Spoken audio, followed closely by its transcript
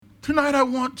Tonight, I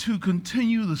want to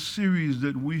continue the series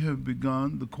that we have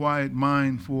begun, The Quiet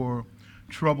Mind for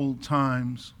Troubled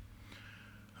Times.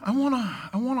 I want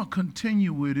to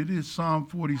continue it. It is Psalm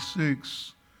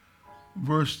 46,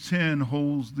 verse 10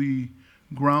 holds the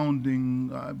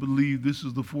grounding. I believe this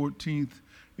is the 14th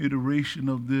iteration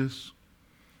of this.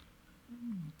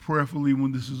 Prayerfully,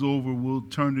 when this is over, we'll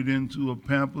turn it into a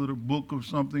pamphlet or book or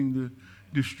something to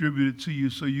distribute it to you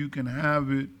so you can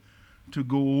have it to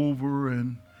go over.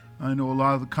 And I know a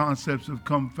lot of the concepts have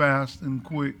come fast and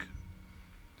quick.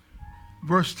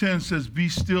 Verse 10 says, "Be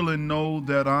still and know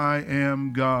that I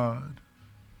am God."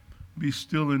 Be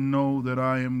still and know that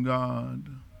I am God.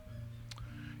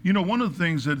 You know, one of the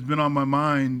things that's been on my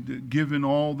mind, given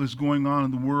all that's going on in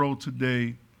the world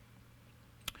today,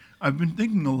 I've been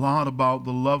thinking a lot about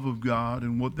the love of God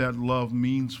and what that love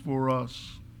means for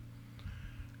us.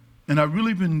 And I've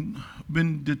really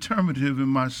been determinative in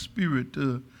my spirit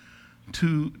to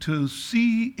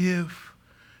see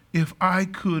if I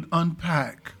could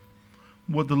unpack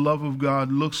what the love of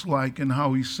God looks like and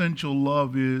how essential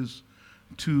love is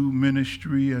to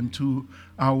ministry and to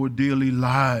our daily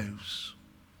lives.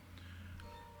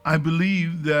 I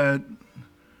believe that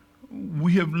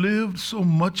we have lived so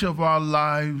much of our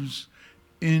lives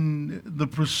in the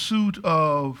pursuit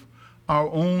of our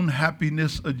own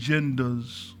happiness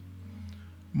agendas,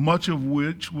 much of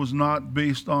which was not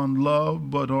based on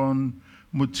love, but on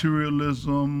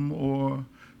materialism or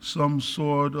some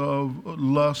sort of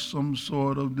lust, some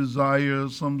sort of desire,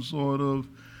 some sort of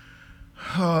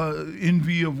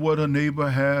envy of what a neighbor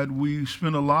had. We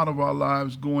spend a lot of our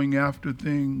lives going after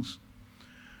things.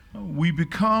 We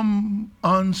become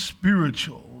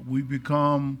unspiritual. We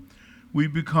become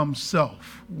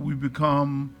self. We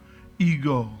become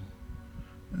ego.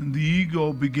 And the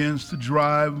ego begins to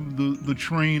drive the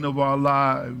train of our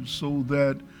lives, so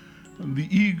that the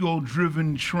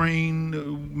ego-driven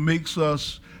train makes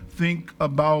us think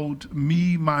about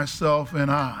me, myself,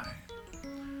 and I.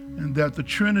 And that the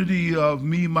trinity of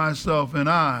me, myself, and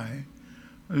I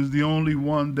is the only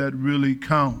one that really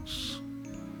counts.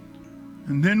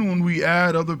 And then when we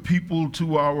add other people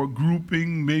to our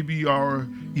grouping, maybe our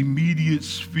immediate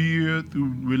sphere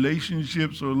through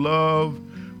relationships or love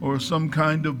or some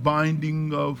kind of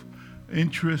binding of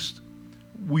interest,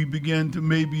 we begin to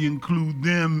maybe include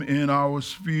them in our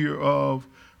sphere of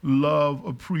love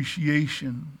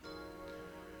appreciation.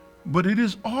 But it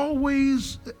is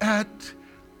always at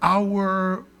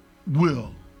our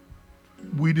will.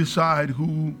 We decide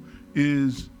who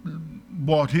is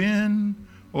bought in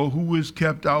or who is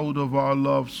kept out of our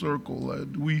love circle.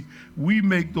 We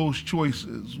make those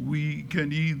choices. We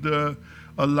can either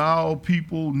allow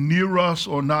people near us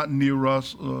or not near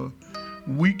us.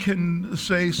 We can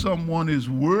say someone is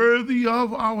worthy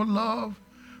of our love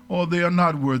or they are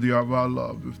not worthy of our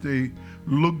love. If they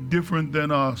look different than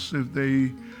us, if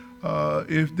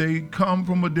they come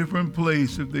from a different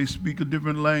place, if they speak a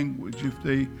different language, if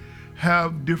they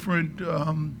have different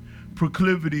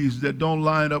proclivities that don't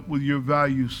line up with your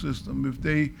value system, if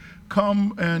they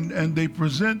come and they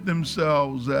present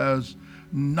themselves as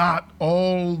not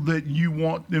all that you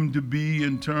want them to be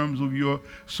in terms of your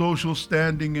social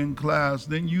standing in class,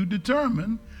 then you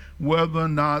determine whether or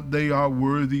not they are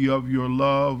worthy of your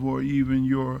love or even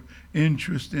your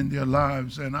interest in their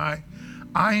lives. And I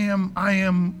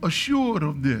am assured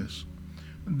of this,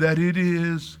 that it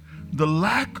is the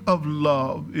lack of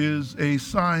love is a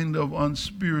sign of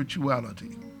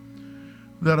unspirituality,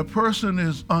 that a person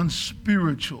is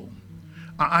unspiritual.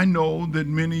 I know that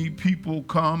many people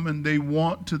come and they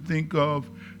want to think of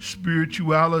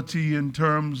spirituality in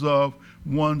terms of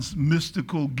one's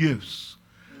mystical gifts,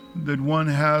 that one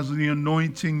has the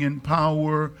anointing and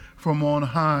power from on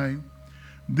high.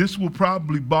 This will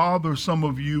probably bother some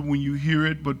of you when you hear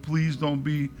it, but please don't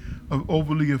be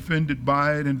overly offended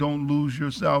by it and don't lose your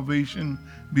salvation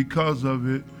because of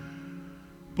it.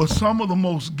 But some of the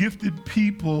most gifted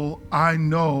people I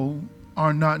know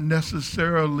are not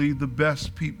necessarily the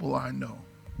best people I know.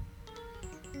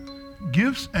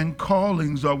 Gifts and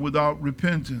callings are without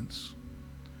repentance.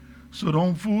 So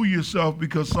don't fool yourself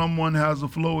because someone has a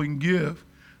flowing gift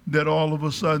that all of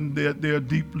a sudden they're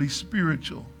deeply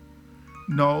spiritual.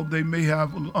 No, they may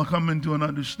have come into an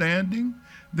understanding.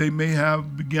 They may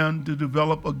have begun to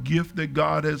develop a gift that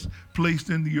God has placed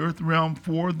in the earth realm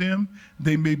for them.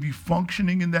 They may be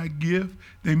functioning in that gift.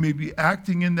 They may be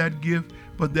acting in that gift,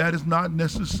 but that is not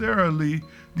necessarily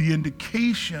the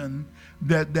indication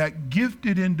that that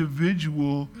gifted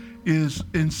individual is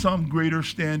in some greater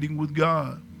standing with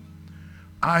God.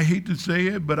 I hate to say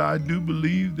it, but I do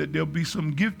believe that there'll be some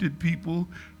gifted people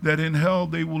that in hell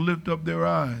they will lift up their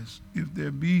eyes. If there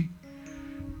be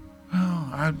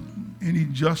any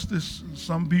justice.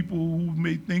 Some people who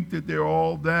may think that they're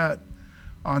all that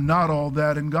are not all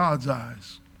that in God's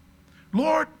eyes.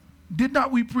 Lord, did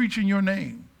not we preach in your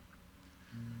name?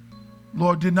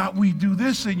 Lord, did not we do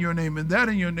this in your name and that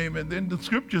in your name? And then the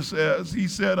scripture says, he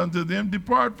said unto them,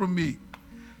 depart from me,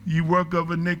 ye work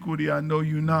of iniquity, I know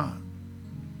you not.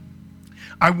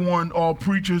 I warn all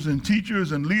preachers and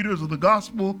teachers and leaders of the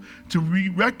gospel to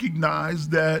recognize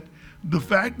that the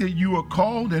fact that you are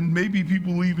called, and maybe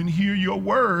people even hear your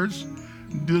words,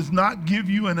 does not give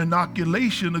you an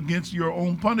inoculation against your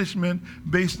own punishment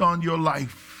based on your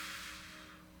life.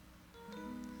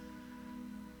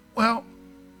 Well,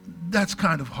 that's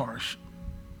kind of harsh.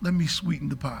 Let me sweeten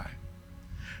the pie.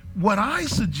 What I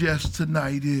suggest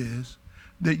tonight is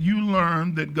that you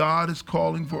learn that God is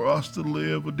calling for us to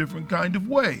live a different kind of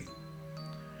way.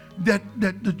 That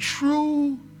the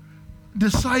true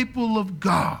disciple of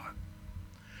God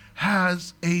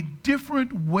has a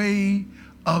different way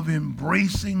of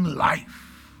embracing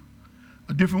life,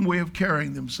 a different way of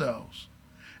carrying themselves.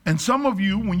 And some of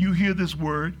you, when you hear this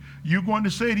word, you're going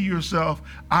to say to yourself,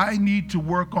 I need to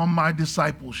work on my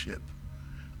discipleship.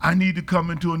 I need to come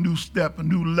into a new step, a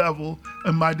new level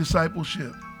in my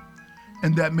discipleship.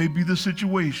 And that may be the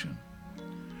situation.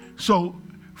 So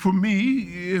for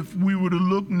me, if we were to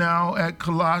look now at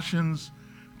Colossians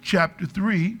chapter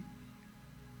 3,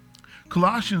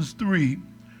 Colossians 3,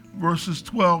 verses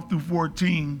 12 through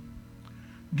 14,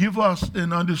 give us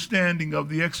an understanding of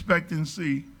the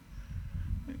expectancy.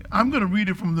 I'm going to read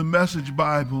it from the Message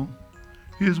Bible.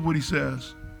 Here's what he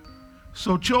says.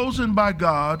 So chosen by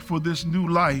God for this new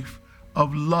life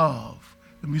of love.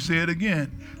 Let me say it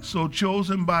again. So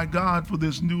chosen by God for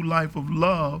this new life of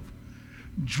love,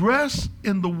 dress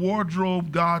in the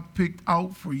wardrobe God picked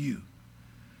out for you.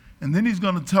 And then he's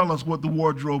going to tell us what the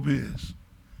wardrobe is.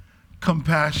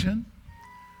 Compassion,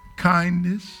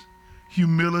 kindness,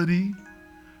 humility,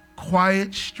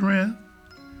 quiet strength,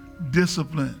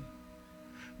 discipline.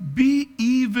 Be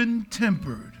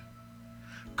even-tempered,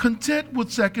 content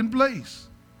with second place,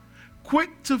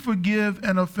 quick to forgive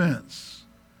an offense.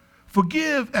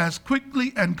 Forgive as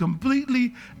quickly and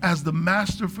completely as the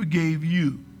Master forgave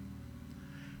you.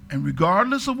 And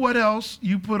regardless of what else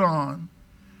you put on,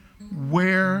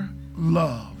 wear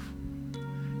love.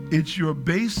 It's your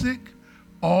basic,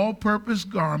 all-purpose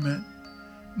garment.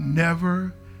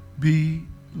 Never be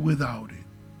without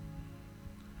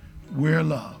it. Wear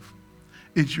love.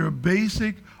 It's your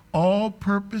basic,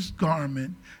 all-purpose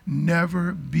garment.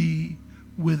 Never be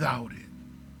without it.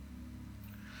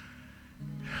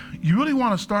 You really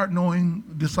want to start knowing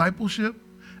discipleship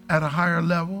at a higher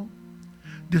level?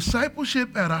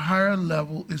 Discipleship at a higher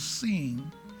level is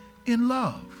seen in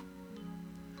love.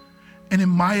 And in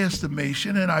my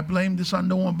estimation, and I blame this on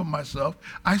no one but myself,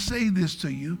 I say this to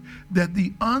you, that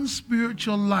the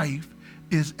unspiritual life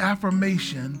is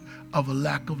affirmation of a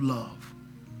lack of love.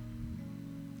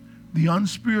 The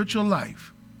unspiritual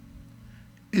life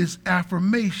is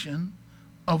affirmation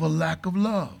of a lack of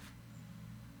love.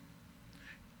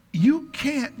 You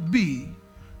can't be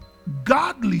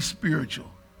godly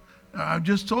spiritual. I've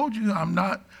just told you I'm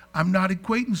not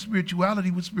equating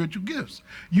spirituality with spiritual gifts.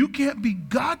 You can't be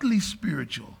godly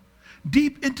spiritual,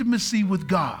 deep intimacy with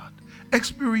God,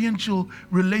 experiential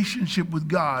relationship with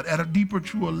God at a deeper,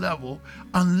 truer level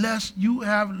unless you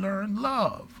have learned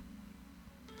love.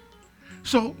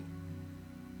 So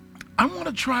I want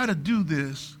to try to do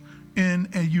this in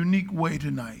a unique way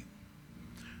tonight.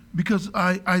 Because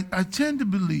I tend to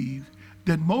believe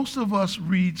that most of us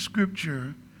read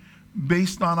scripture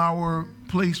based on our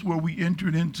place where we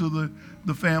entered into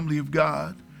the family of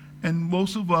God. And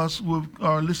most of us who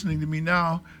are listening to me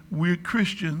now, we're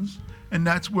Christians, and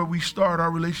that's where we start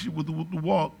our relationship with the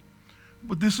walk.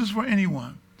 But this is for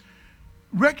anyone.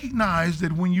 Recognize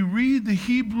that when you read the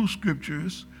Hebrew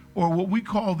scriptures, or what we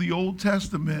call the Old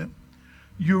Testament,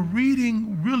 you're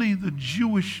reading really the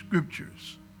Jewish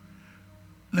scriptures.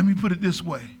 Let me put it this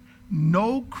way.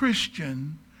 No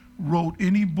Christian wrote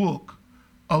any book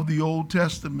of the Old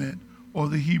Testament or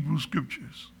the Hebrew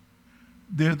scriptures.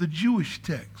 They're the Jewish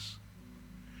texts.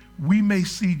 We may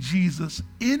see Jesus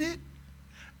in it,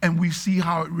 and we see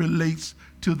how it relates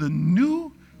to the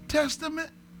New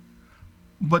Testament,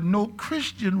 but no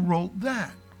Christian wrote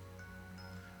that.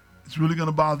 It's really going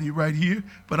to bother you right here,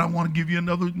 but I want to give you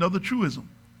another truism.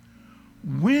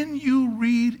 When you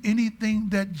read anything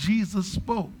that Jesus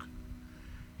spoke,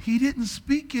 he didn't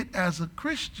speak it as a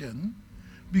Christian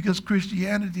because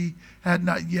Christianity had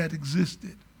not yet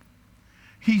existed.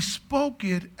 He spoke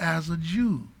it as a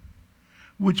Jew,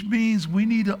 which means we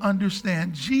need to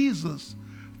understand Jesus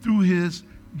through his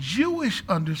Jewish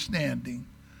understanding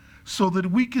so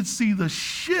that we could see the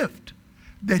shift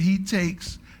that he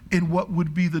takes in what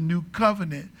would be the new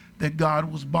covenant that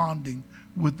God was bonding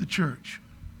with the church.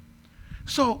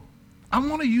 So I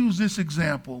want to use this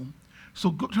example.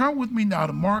 So turn with me now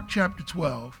to Mark chapter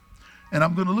 12, and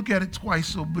I'm going to look at it twice,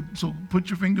 so put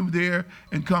your finger there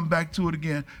and come back to it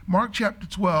again. Mark chapter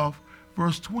 12,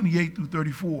 verse 28 through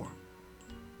 34.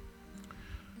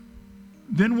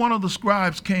 Then one of the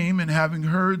scribes came, and having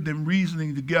heard them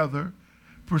reasoning together,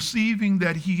 perceiving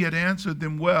that he had answered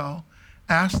them well,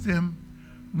 asked him,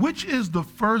 "Which is the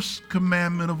first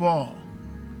commandment of all?"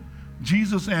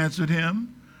 Jesus answered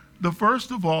him, "The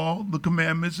first of all the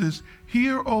commandments is,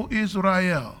 Hear, O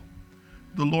Israel,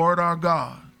 the Lord our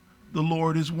God, the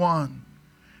Lord is one.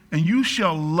 And you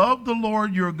shall love the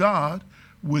Lord your God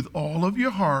with all of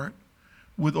your heart,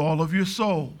 with all of your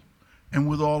soul, and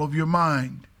with all of your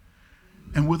mind,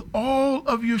 and with all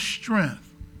of your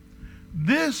strength.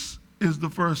 This is the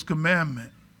first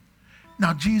commandment."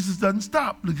 Now, Jesus doesn't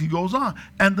stop. Look, he goes on.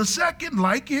 "And the second,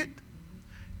 like it,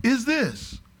 is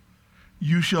this: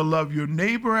 you shall love your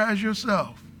neighbor as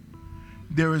yourself.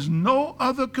 There is no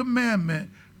other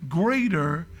commandment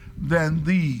greater than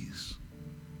these."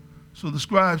 So the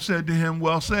scribe said to him,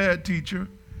 "Well said, teacher.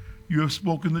 You have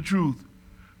spoken the truth.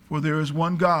 For there is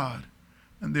one God,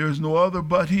 and there is no other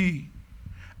but he.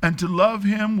 And to love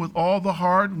him with all the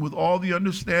heart and with all the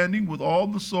understanding, with all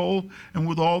the soul and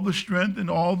with all the strength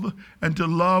and to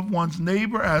love one's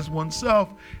neighbor as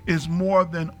oneself is more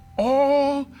than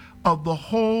all of the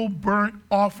whole burnt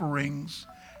offerings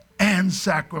and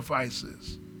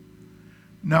sacrifices."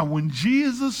 Now when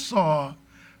Jesus saw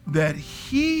that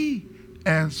he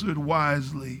answered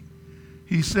wisely,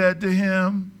 he said to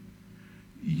him,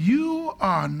 "You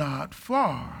are not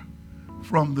far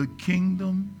from the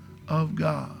kingdom of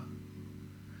God."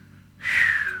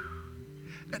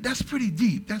 Whew. That's pretty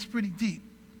deep. That's pretty deep.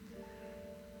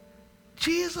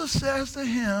 Jesus says to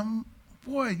him,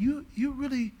 boy, you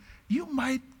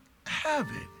might have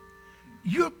it.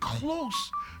 You're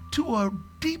close to a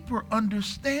deeper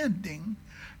understanding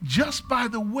just by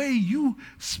the way you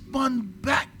spun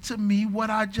back to me what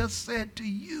I just said to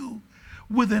you,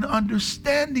 with an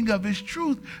understanding of his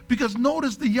truth. Because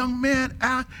notice the young man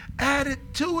added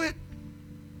to it.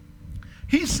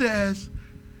 He said,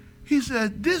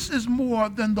 "This is more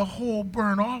than the whole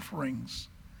burnt offerings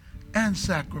and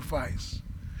sacrifice."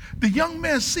 The young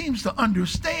man seems to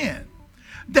understand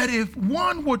that if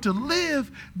one were to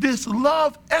live this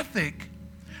love ethic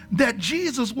that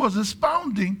Jesus was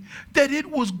expounding, that it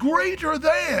was greater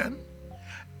than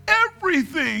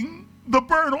everything the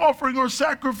burnt offering or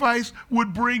sacrifice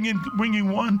would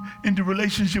bringing one into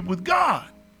relationship with God.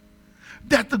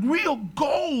 That the real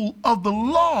goal of the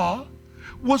law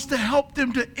was to help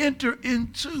them to enter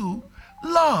into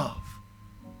love.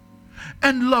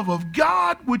 And love of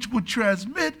God, which would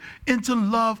transmit into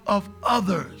love of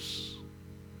others.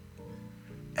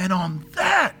 And on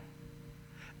that,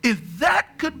 if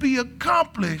that could be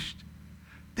accomplished,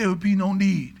 there would be no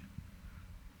need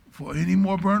for any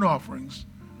more burnt offerings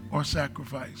or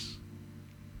sacrifice.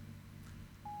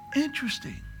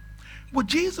 Interesting. What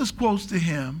Jesus quotes to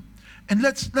him, and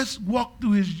let's walk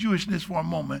through his Jewishness for a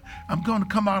moment. I'm going to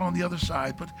come out on the other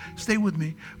side, but stay with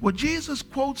me. What Jesus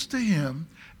quotes to him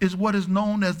is what is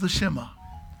known as the Shema.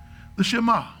 The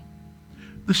Shema.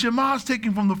 The Shema is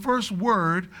taken from the first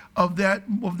word of that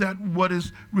what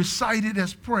is recited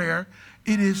as prayer.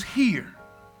 It is "hear."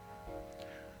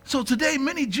 So today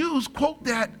many Jews quote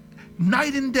that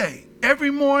night and day,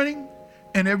 every morning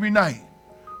and every night.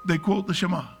 They quote the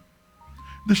Shema.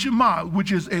 The Shema,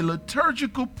 which is a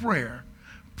liturgical prayer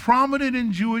prominent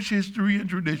in Jewish history and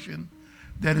tradition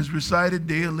that is recited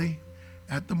daily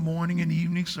at the morning and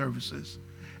evening services.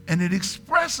 And it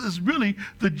expresses really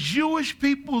the Jewish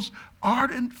people's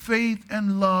ardent faith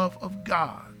and love of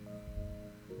God.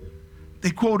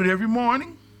 They quote it every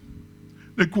morning.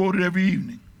 They quote it every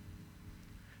evening.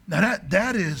 Now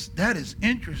that is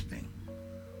interesting.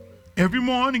 Every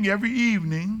morning, every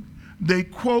evening, they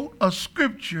quote a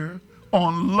scripture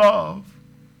on love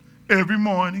every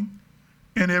morning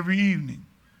and every evening.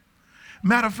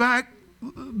 Matter of fact,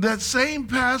 that same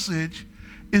passage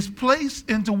is placed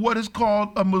into what is called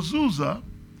a mezuzah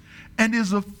and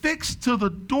is affixed to the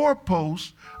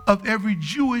doorpost of every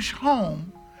Jewish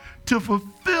home to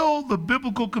fulfill the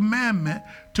biblical commandment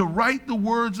to write the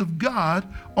words of God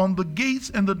on the gates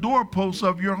and the doorposts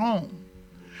of your home.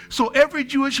 So every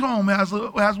Jewish home has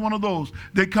one of those.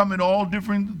 They come in all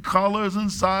different colors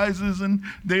and sizes, and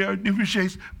they are different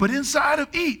shapes. But inside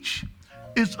of each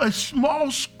is a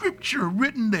small scripture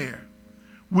written there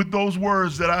with those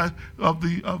words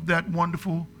of that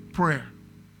wonderful prayer.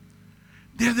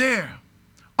 They're there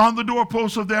on the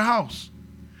doorposts of their house.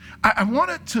 I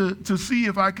wanted to see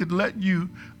if I could let you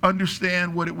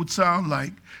understand what it would sound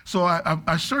like. So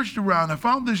I searched around. I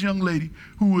found this young lady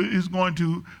who is going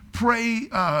to pray,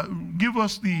 give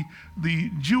us the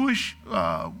Jewish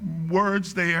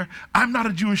words there. I'm not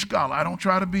a Jewish scholar. I don't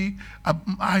try to be.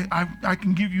 I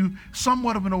can give you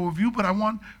somewhat of an overview, but I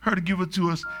want her to give it to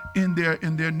us in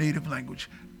their native language.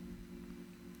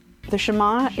 The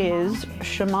Shema is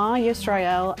Shema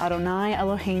Yisrael, Adonai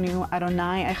Eloheinu,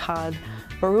 Adonai Echad,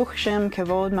 Baruch Shem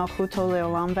Kevod Malchuto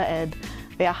Leolam Va'ed,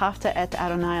 Ve'ahavta et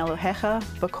Adonai Elohecha,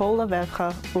 B'kol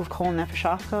Levevcha, Uv'kol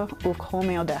Nefeshachcha, Uv'kol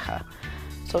Meodecha.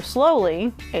 So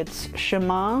slowly, it's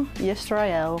Shema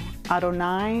Yisrael,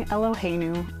 Adonai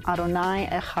Eloheinu, Adonai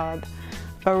Echad,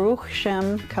 Baruch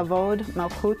Shem Kavod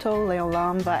Malchuto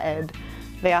Leolam Va'ed,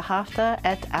 Ve'ahavta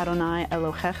et Adonai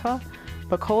Elohecha,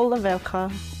 B'kol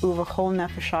Levevcha, Uv'kol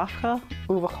Nefeshachcha,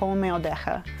 Uv'kol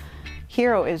Meodecha.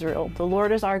 Hear, O Israel, the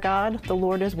Lord is our God, the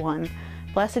Lord is one.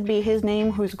 Blessed be his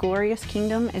name, whose glorious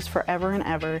kingdom is forever and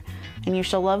ever. And you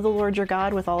shall love the Lord your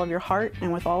God with all of your heart,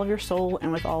 and with all of your soul,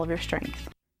 and with all of your strength.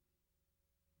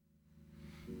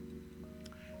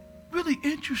 Really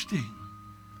interesting.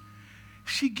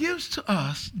 She gives to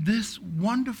us this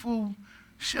wonderful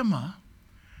Shema,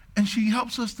 and she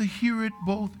helps us to hear it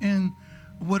both in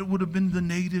what would have been the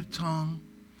native tongue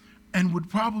and would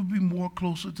probably be more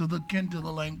closer to the kin to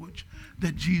the language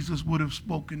that Jesus would have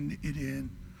spoken it in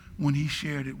when he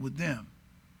shared it with them.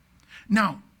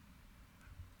 Now,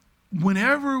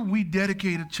 whenever we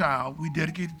dedicate a child,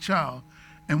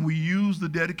 and we use the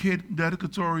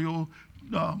dedicatorial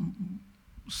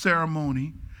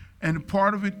ceremony, and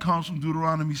part of it comes from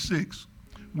Deuteronomy 6,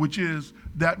 which is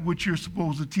that which you're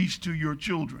supposed to teach to your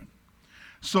children.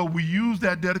 So we use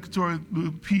that dedicatory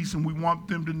piece, and we want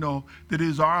them to know that it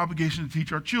is our obligation to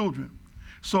teach our children.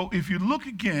 So if you look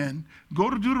again, go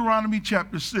to Deuteronomy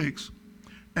chapter 6,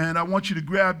 and I want you to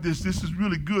grab this. This is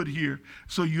really good here,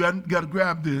 so you got to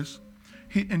grab this.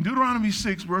 In Deuteronomy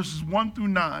 6, verses 1 through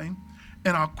 9,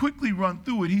 and I'll quickly run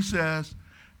through it, he says,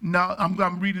 now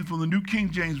I'm reading from the New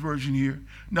King James Version here.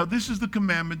 Now this is the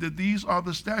commandment, that these are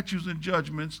the statutes and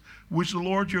judgments which the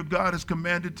Lord your God has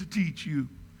commanded to teach you,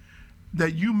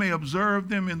 that you may observe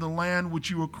them in the land which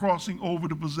you are crossing over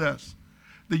to possess,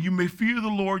 that you may fear the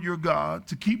Lord your God,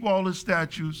 to keep all his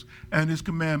statutes and his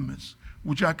commandments,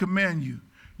 which I command you,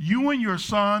 you and your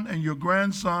son and your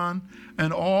grandson,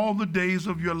 and all the days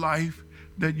of your life,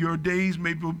 that your days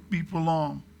may be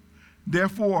prolonged.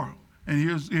 Therefore, and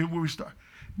here's where we start.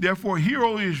 Therefore, hear,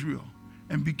 O Israel,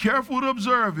 and be careful to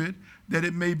observe it, that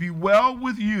it may be well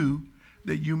with you,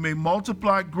 that you may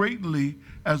multiply greatly,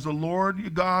 as the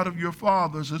Lord God of your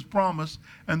fathers has promised,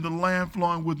 and the land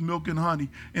flowing with milk and honey.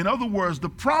 In other words, the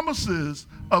promises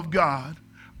of God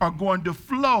are going to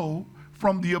flow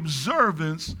from the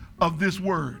observance of this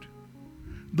word.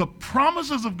 The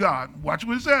promises of God, watch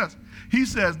what it says. He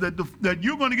says that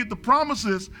you're going to get the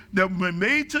promises that were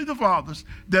made to the fathers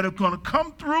that are going to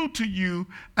come through to you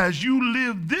as you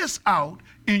live this out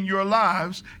in your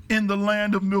lives in the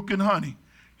land of milk and honey.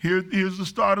 Here's the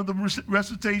start of the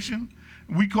recitation.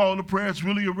 We call the prayer, it's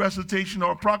really a recitation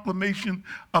or a proclamation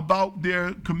about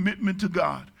their commitment to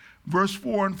God. Verse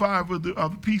 4 and 5 of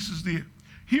the pieces there.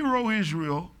 Hear, O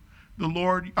Israel, the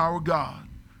Lord our God,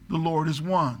 the Lord is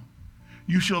one.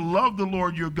 You shall love the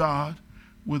Lord your God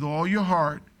with all your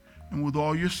heart and with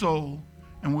all your soul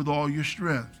and with all your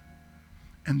strength.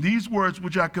 And these words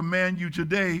which I command you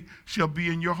today shall be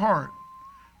in your heart,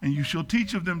 and you shall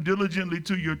teach of them diligently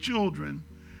to your children,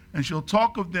 and shall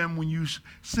talk of them when you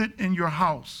sit in your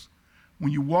house,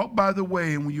 when you walk by the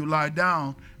way, and when you lie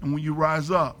down, and when you rise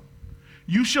up.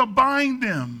 You shall bind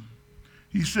them,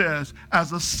 he says,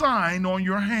 as a sign on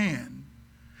your hand,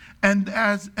 and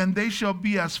they shall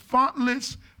be as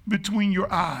frontlets between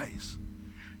your eyes.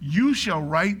 You shall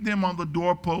write them on the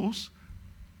doorposts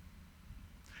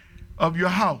of your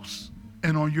house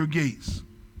and on your gates.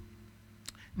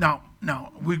 Now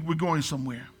we're going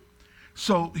somewhere.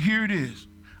 So here it is.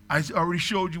 I already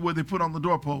showed you where they put on the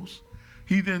doorposts.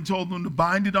 He then told them to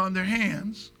bind it on their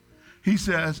hands, he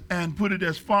says, and put it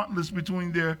as frontlets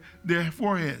between their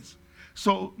foreheads.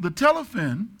 So the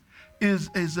telaphim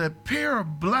is a pair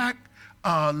of black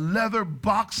leather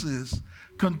boxes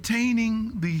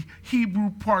containing the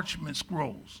Hebrew parchment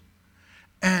scrolls.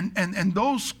 And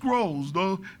those scrolls,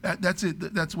 that's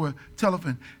it. That's where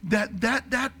telaphim.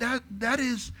 That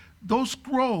is those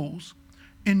scrolls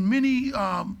in many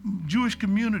Jewish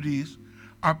communities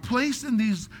are placed in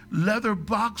these leather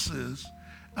boxes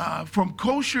from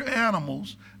kosher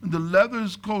animals. The leather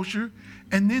is kosher,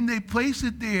 and then they place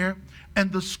it there,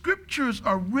 And the scriptures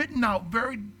are written out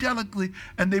very delicately,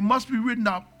 and they must be written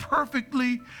out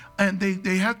perfectly, and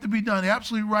they have to be done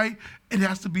absolutely right. It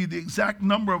has to be the exact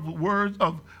number of words,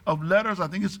 of letters. I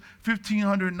think it's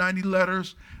 1,590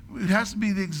 letters. It has to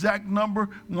be the exact number.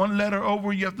 One letter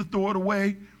over, you have to throw it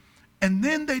away. And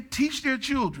then they teach their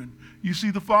children. You see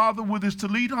the father with his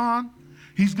tallit on.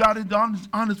 He's got it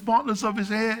on his frontlets of his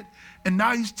head. And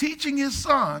now he's teaching his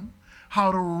son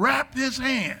how to wrap his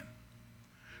hand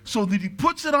so that he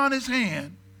puts it on his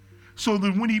hand so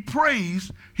that when he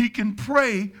prays, he can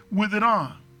pray with it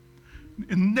on.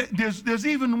 And there's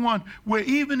even one where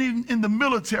even in the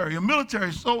military, a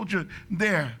military soldier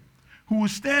there who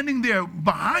was standing there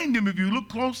behind him, if you look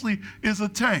closely, is a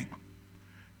tank.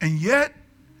 And yet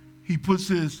he puts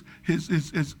his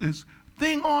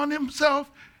thing on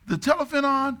himself, the telephone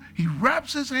on, he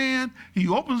wraps his hand, he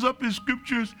opens up his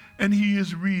scriptures, and he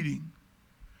is reading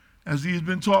as he has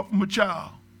been taught from a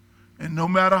child. And no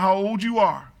matter how old you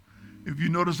are, if you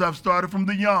notice I've started from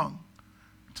the young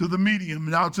to the medium,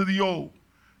 now to the old.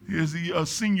 Here's the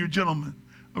senior gentleman,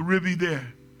 a ribby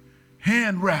there,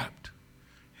 hand wrapped,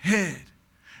 head.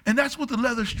 And that's what the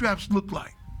leather straps look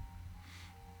like.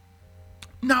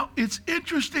 Now, it's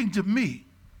interesting to me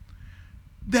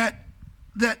that's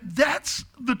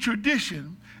the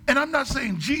tradition, and I'm not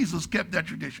saying Jesus kept that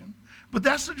tradition, but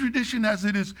that's the tradition as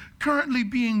it is currently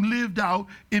being lived out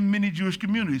in many Jewish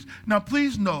communities. Now,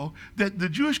 please know that the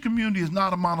Jewish community is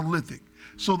not a monolithic.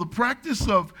 So the practice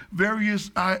of various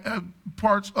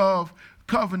parts of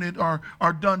covenant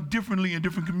are done differently in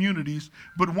different communities,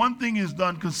 but one thing is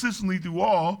done consistently through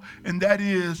all, and that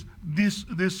is this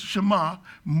Shema,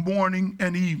 morning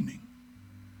and evening.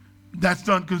 That's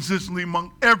done consistently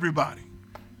among everybody.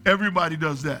 Everybody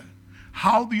does that.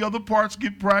 How the other parts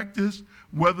get practiced,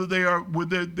 whether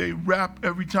they rap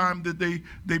every time that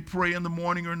they pray in the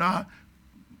morning or not,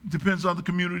 depends on the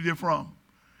community they're from.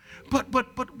 But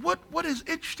what is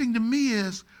interesting to me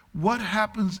is what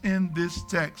happens in this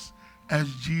text as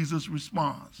Jesus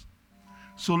responds.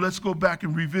 So let's go back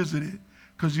and revisit it,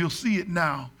 because you'll see it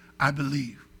now, I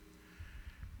believe.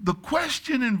 The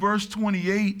question in verse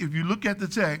 28, if you look at the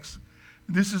text,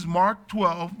 this is Mark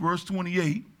 12, verse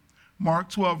 28. Mark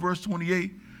 12, verse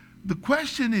 28. The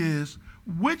question is,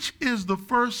 which is the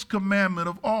first commandment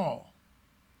of all?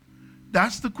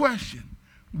 That's the question.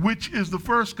 Which is the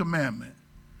first commandment?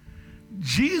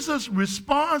 Jesus'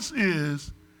 response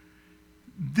is,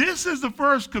 this is the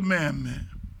first commandment.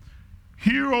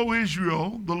 Hear, O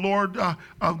Israel, the Lord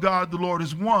of God, the Lord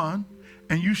is one,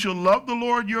 and you shall love the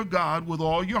Lord your God with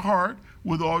all your heart,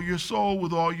 with all your soul,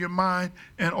 with all your mind,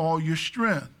 and all your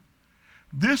strength.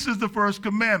 This is the first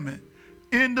commandment.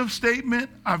 End of statement.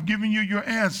 I've given you your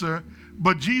answer,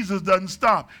 but Jesus doesn't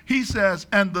stop. He says,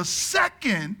 and the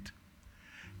second,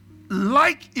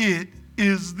 like it,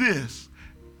 is this.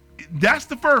 That's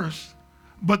the first,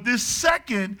 but this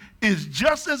second is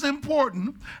just as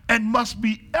important and must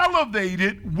be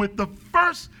elevated with the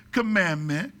first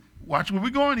commandment. Watch where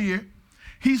we're going here.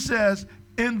 He says,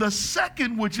 in the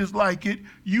second, which is like it,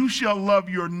 you shall love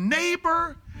your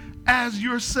neighbor as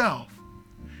yourself.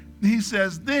 He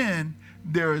says, then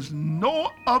there is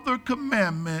no other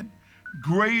commandment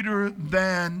greater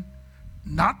than,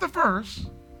 not the first,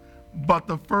 but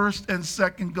the first and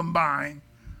second combined,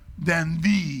 than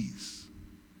these.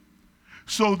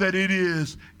 So that it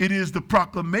is the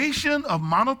proclamation of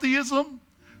monotheism.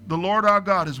 The Lord our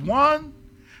God is one.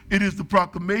 It is the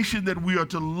proclamation that we are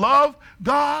to love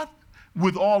God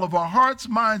with all of our hearts,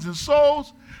 minds, and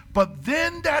souls. But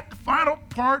then that final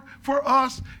part for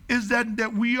us is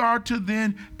that we are to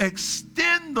then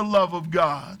extend the love of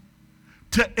God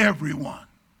to everyone,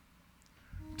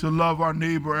 to love our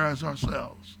neighbor as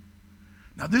ourselves.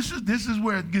 Now this is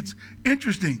where it gets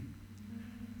interesting.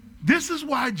 This is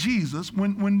why Jesus,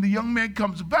 when the young man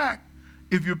comes back,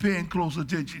 if you're paying close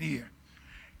attention here,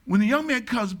 when the young man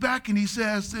comes back and he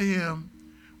says to him,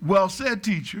 well said,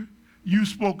 teacher, you've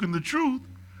spoken the truth,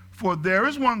 for there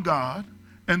is one God,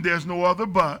 and there's no other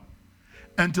but,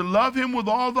 and to love him with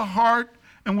all the heart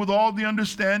and with all the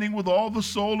understanding, with all the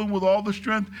soul and with all the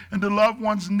strength, and to love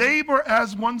one's neighbor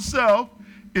as oneself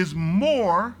is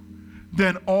more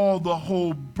than all the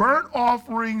whole burnt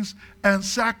offerings and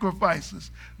sacrifices.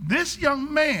 This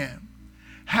young man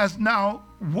has now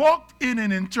walked in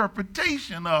an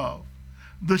interpretation of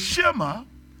the Shema.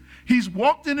 He's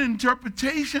walked in an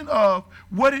interpretation of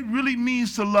what it really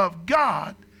means to love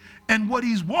God. And what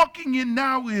he's walking in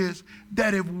now is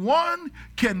that if one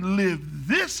can live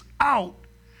this out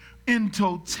in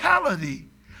totality,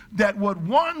 that what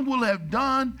one will have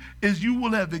done is you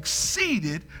will have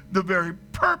exceeded the very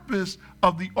purpose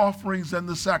of the offerings and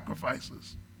the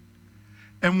sacrifices.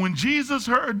 And when Jesus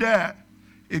heard that,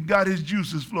 it got his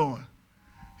juices flowing.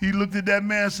 He looked at that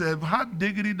man and said, hot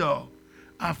diggity dog,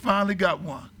 I finally got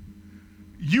one.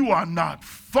 You are not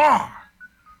far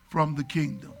from the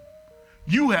kingdom.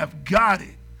 You have got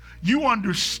it. You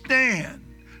understand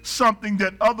something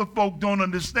that other folk don't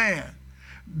understand.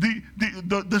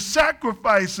 The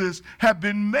sacrifices have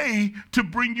been made to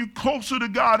bring you closer to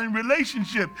God in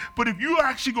relationship. But if you're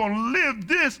actually going to live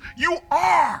this, you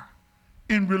are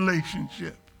in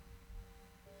relationship.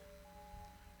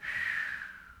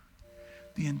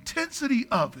 The intensity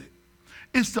of it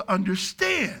is to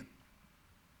understand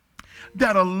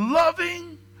that a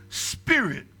loving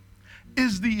spirit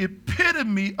is the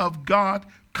epitome of God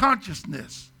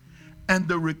consciousness and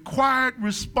the required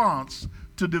response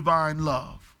to divine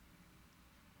love.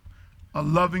 A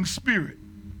loving spirit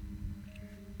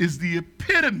is the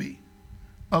epitome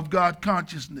of God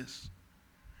consciousness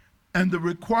and the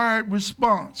required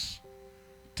response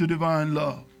to divine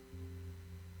love.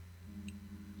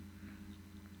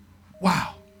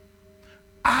 Wow.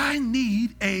 I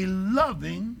need a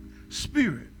loving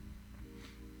spirit.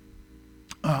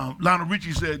 Lionel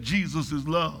Richie said, Jesus is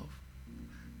love.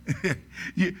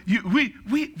 We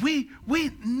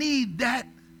need that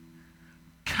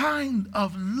kind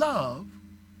of love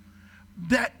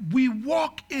that we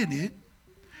walk in it.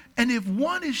 And if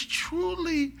one is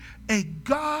truly a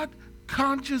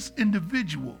God-conscious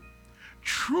individual,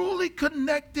 truly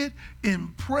connected in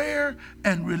prayer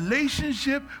and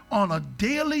relationship on a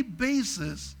daily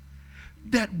basis,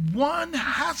 that one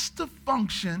has to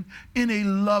function in a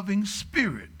loving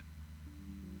spirit.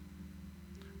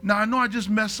 Now, I know I just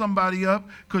messed somebody up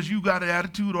because you got an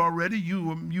attitude already. You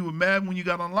were mad when you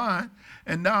got online.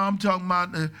 And now I'm talking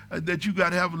about that you got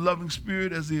to have a loving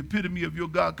spirit as the epitome of your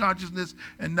God consciousness.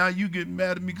 And now you get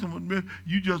mad at me because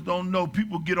you just don't know.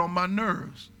 People get on my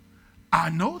nerves. I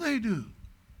know they do.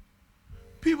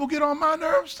 People get on my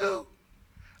nerves too.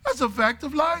 That's a fact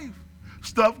of life.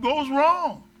 Stuff goes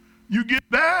wrong. You get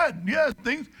bad. Yes,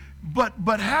 things.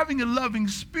 But having a loving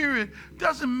spirit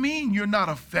doesn't mean you're not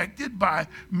affected by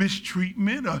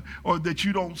mistreatment or that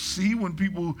you don't see when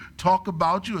people talk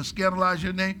about you or scandalize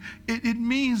your name. It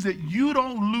means that you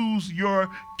don't lose your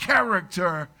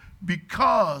character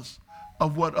because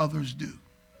of what others do.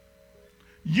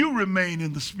 You remain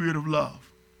in the spirit of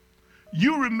love.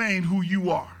 You remain who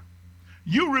you are.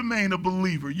 You remain a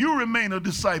believer. You remain a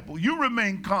disciple. You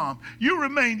remain calm. You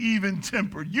remain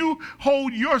even-tempered. You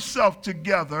hold yourself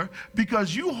together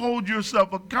because you hold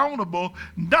yourself accountable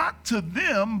not to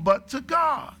them but to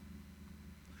God.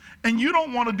 And you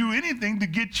don't want to do anything to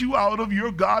get you out of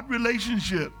your God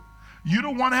relationship. You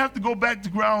don't want to have to go back to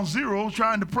ground zero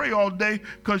trying to pray all day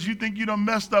because you think you done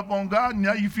messed up on God and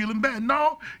now you're feeling bad.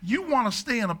 No, you want to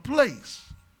stay in a place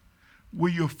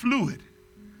where you're fluid,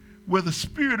 where the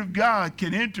Spirit of God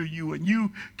can enter you and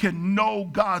you can know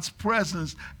God's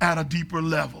presence at a deeper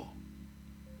level.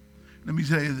 Let me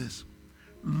tell you this.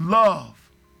 Love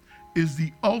is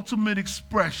the ultimate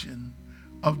expression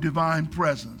of divine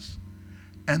presence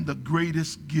and the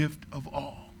greatest gift of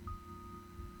all.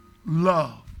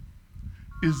 Love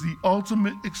is the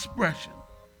ultimate expression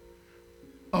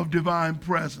of divine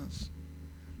presence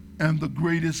and the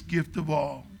greatest gift of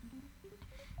all.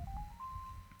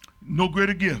 No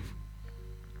greater gift.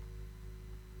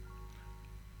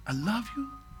 I love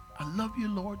you,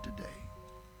 Lord, today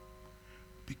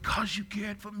because you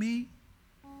cared for me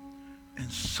in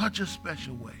such a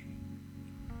special way.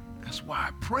 That's why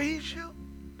I praise you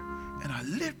and I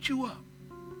lift you up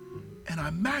and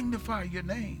I magnify your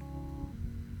name.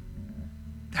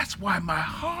 That's why my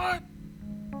heart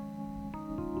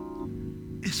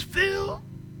is filled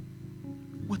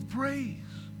with praise.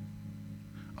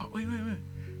 Oh, wait.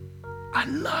 I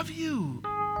love you.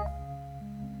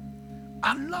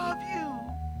 I love you.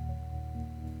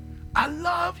 I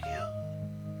love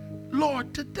you,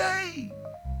 Lord, today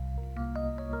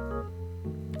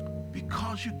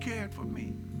because you cared for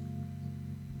me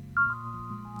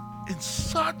in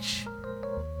such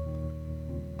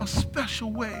a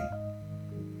special way.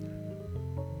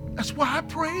 That's why I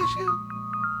praise you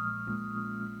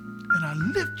and I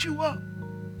lift you up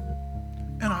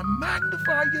and I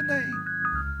magnify your name.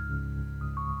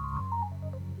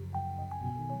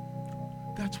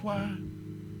 That's why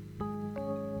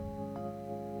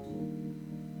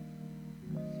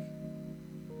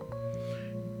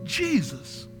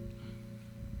Jesus,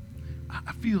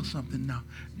 I feel something now.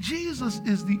 Jesus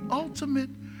is the ultimate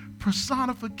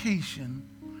personification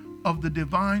of the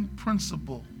divine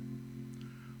principle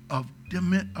of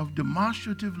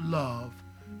demonstrative love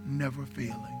never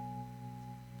failing.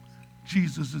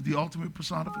 Jesus is the ultimate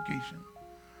personification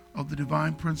of the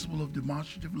divine principle of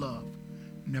demonstrative love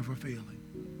never failing.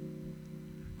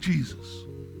 Jesus.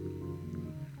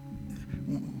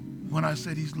 When I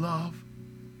said he's love,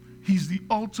 he's the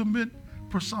ultimate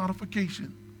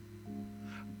personification.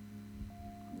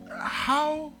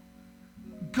 How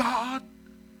God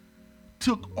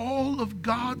took all of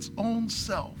God's own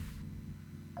self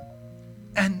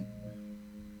and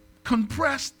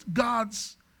compressed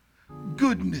God's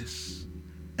goodness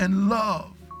and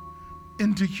love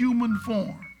into human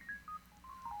form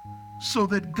so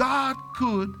that God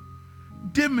could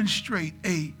demonstrate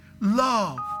a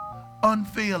love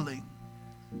unfailing,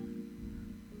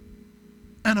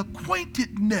 an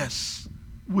acquaintedness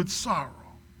with sorrow,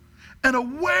 an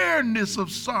awareness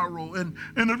of sorrow, and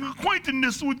an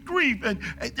acquaintedness with grief, and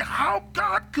how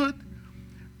God could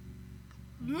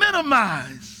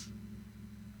minimize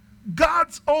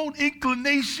God's own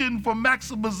inclination for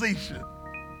maximization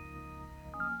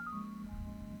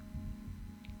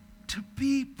to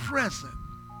be present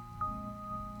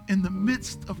in the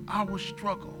midst of our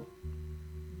struggle.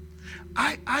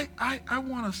 I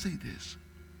want to say this.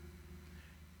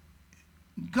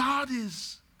 God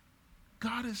is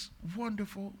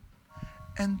wonderful,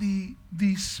 and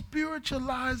the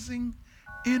spiritualizing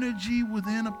energy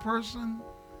within a person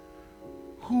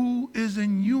who is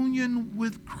in union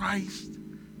with Christ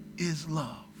is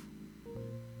love.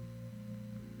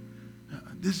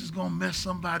 This is going to mess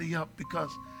somebody up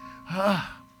because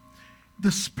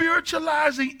the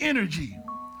spiritualizing energy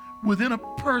within a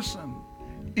person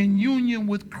in union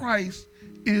with Christ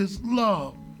is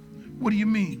love. What do you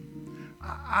mean?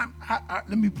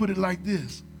 Let me put it like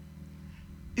this.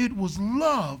 It was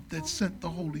love that sent the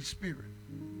Holy Spirit.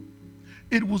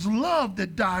 It was love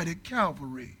that died at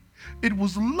Calvary. It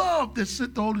was love that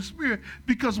sent the Holy Spirit,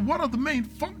 because one of the main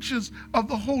functions of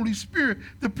the Holy Spirit,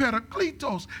 the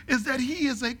Parakletos, is that he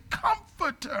is a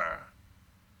comforter.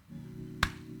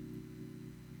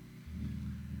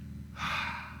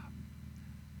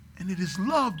 And it is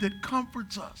love that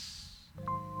comforts us.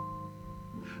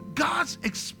 God's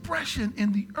expression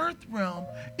in the earth realm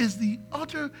is the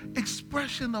utter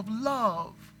expression of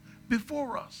love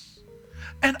before us.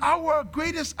 And our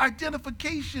greatest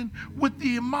identification with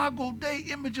the Imago Dei,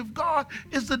 image of God,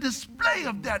 is the display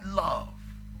of that love.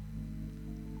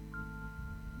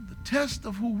 The test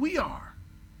of who we are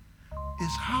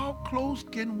is how close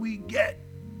can we get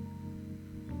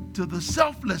to the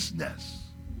selflessness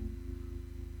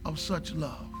of such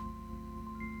love.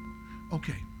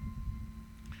 Okay.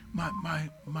 I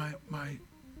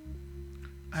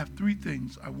have three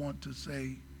things I want to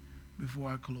say before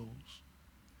I close,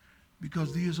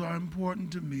 because these are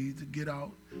important to me to get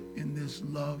out in this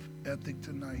love ethic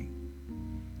tonight.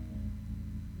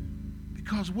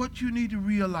 Because what you need to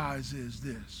realize is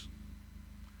this.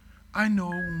 I know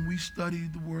when we study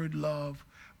the word love,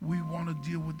 we want to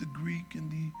deal with the Greek and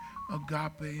the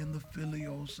agape and the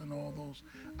philios and all those.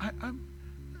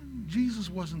 Jesus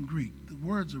wasn't Greek. The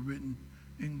words are written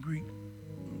in Greek,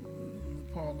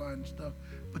 the Pauline stuff.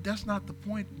 But that's not the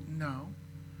point now.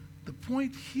 The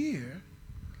point here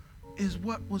is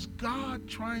what was God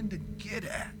trying to get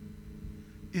at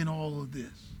in all of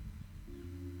this.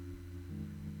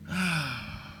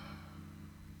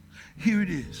 Here it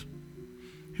is.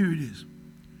 Here it is.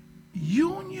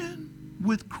 Union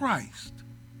with Christ.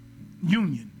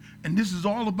 Union. And this is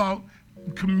all about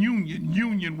communion,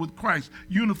 union with Christ,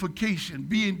 unification,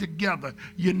 being together,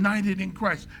 united in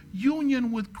Christ.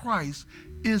 Union with Christ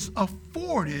is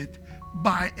afforded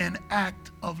by an act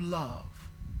of love.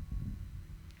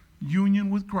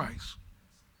 Union with Christ.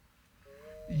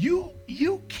 You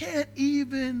can't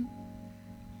even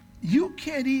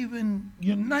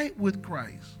unite with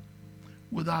Christ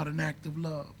without an act of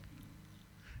love.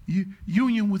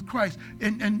 Union with Christ.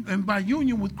 And by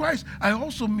union with Christ, I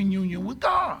also mean union with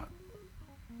God.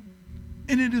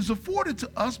 And it is afforded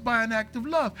to us by an act of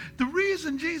love. The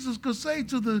reason Jesus could say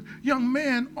to the young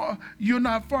man, oh, you're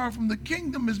not far from the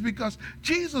kingdom, is because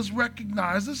Jesus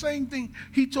recognized the same thing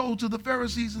he told to the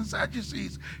Pharisees and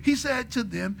Sadducees. He said to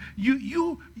them,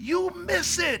 you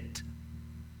miss it.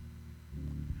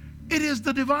 It is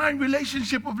the divine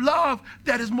relationship of love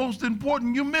that is most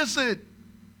important. You miss it.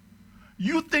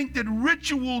 You think that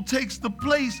ritual takes the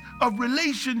place of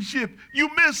relationship. You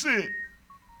miss it.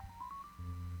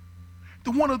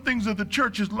 One of the things that the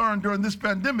church has learned during this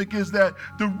pandemic is that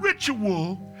the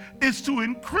ritual is to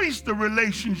increase the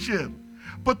relationship.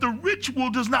 but the ritual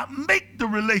does not make the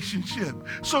relationship.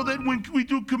 So that when we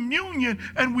do communion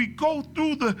and we go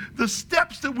through the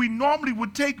steps that we normally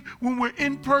would take when we're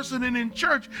in person and in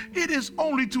church, it is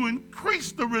only to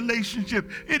increase the relationship.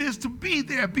 It is to be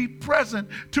there, be present,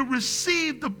 to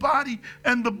receive the body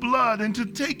and the blood and to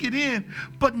take it in.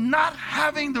 But not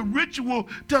having the ritual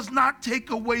does not take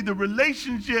away the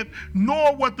relationship,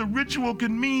 nor what the ritual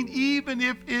can mean, even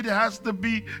if it has to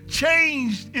be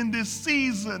changed in this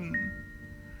season,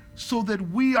 so that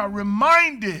we are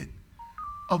reminded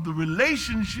of the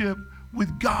relationship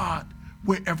with God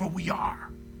wherever we are.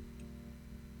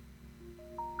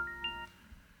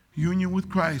 Union with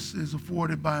Christ is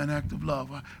afforded by an act of love.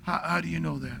 How do you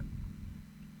know that?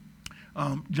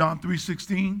 John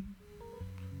 3:16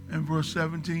 and verse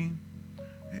 17.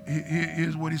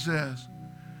 Here's what he says.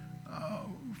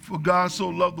 For God so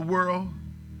loved the world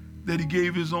that he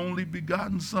gave his only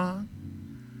begotten Son,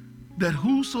 that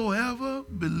whosoever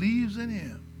believes in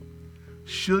him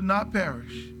should not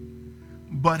perish,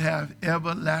 but have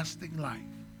everlasting life.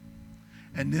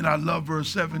 And then I love verse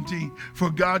 17. For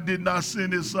God did not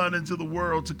send his Son into the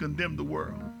world to condemn the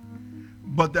world,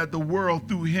 but that the world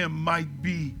through him might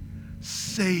be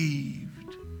saved.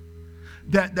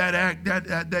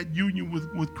 That union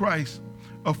with Christ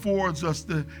affords us,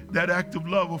 that act of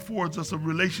love affords us a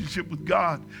relationship with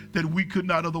God that we could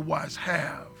not otherwise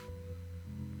have.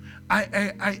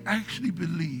 I actually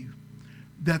believe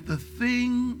that the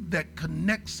thing that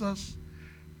connects us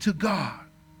to God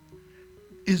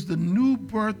is the new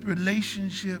birth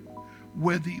relationship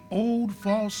where the old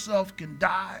false self can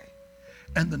die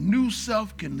and the new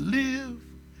self can live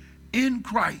in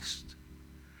Christ,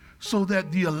 so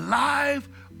that the alive,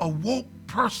 awoke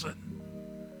person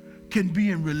can be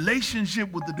in relationship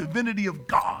with the divinity of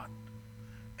God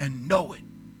and know it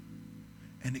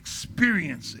and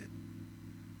experience it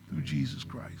through Jesus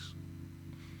Christ.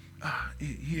 I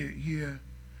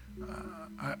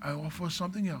offer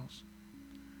something else.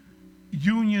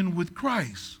 Union with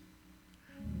Christ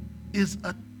is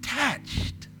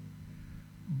attached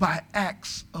by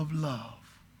acts of love.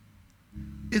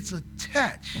 It's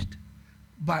attached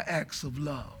by acts of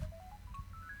love.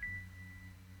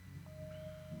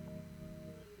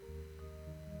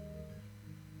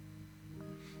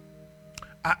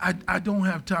 I don't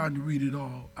have time to read it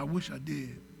all. I wish I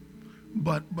did.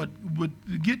 But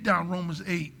to get down Romans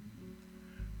 8,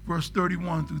 verse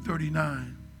 31 through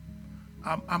 39,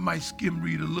 I might skim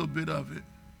read a little bit of it.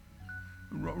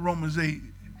 Romans 8,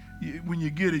 when you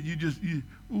get it,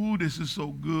 ooh, this is so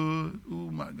good.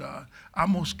 Oh my God.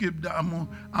 I'm gonna skip down.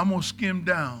 I'm gonna skim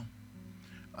down.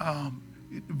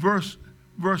 Verse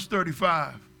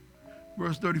 35.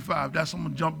 Verse 35. I'm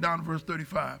gonna jump down to verse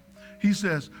 35. He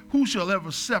says, who shall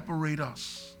ever separate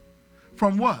us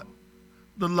from what?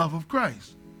 The love of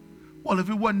Christ. Well, if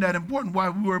it wasn't that important, why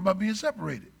we worry about being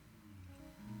separated?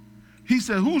 He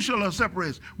said, who shall separate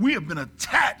us? We have been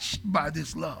attached by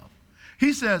this love.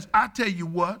 He says, I tell you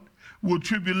what, will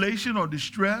tribulation or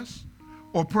distress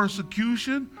or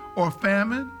persecution or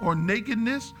famine or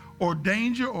nakedness or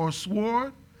danger or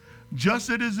sword,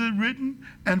 just as it is written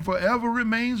and forever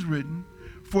remains written,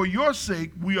 for your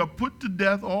sake we are put to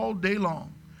death all day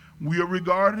long. We are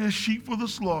regarded as sheep for the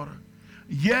slaughter.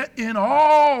 Yet in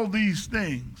all these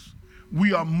things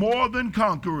we are more than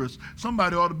conquerors.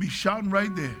 Somebody ought to be shouting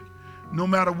right there. No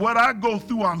matter what I go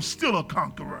through, I'm still a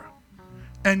conqueror,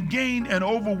 and gain an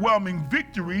overwhelming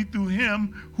victory through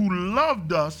him who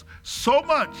loved us so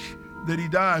much that he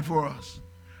died for us.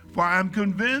 For I am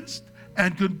convinced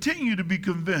and continue to be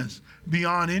convinced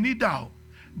beyond any doubt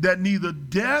that neither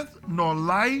death nor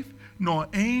life, nor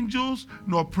angels,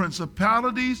 nor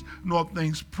principalities, nor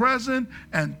things present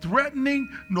and threatening,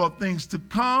 nor things to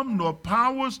come, nor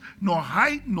powers, nor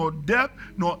height, nor depth,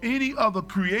 nor any other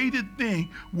created thing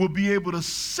will be able to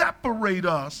separate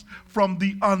us from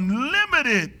the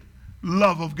unlimited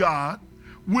love of God,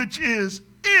 which is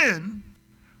in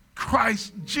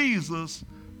Christ Jesus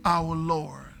our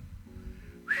Lord.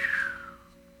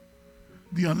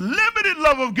 The unlimited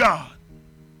love of God,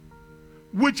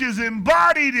 which is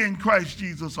embodied in Christ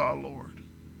Jesus our Lord.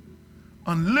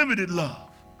 Unlimited love.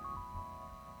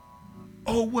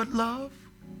 Oh, what love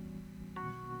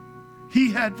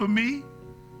he had for me,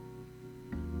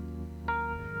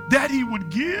 that he would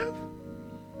give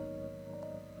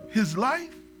his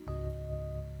life.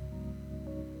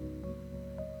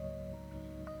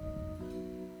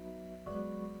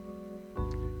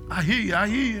 I hear you, I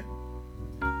hear you.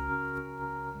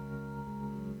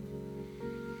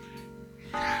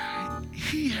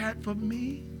 He had for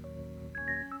me.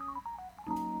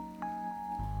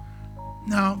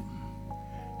 Now,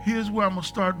 here's where I'm going to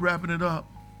start wrapping it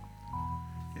up.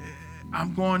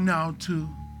 I'm going now to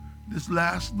this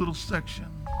last little section.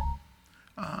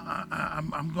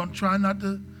 I'm gonna try not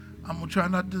to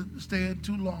stay in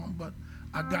too long, but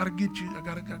I gotta get you. I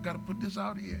gotta put this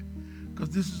out here,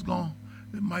 because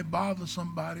it might bother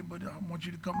somebody, but I want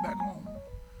you to come back home.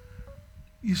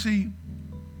 You see,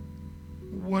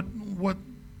 what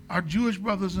our Jewish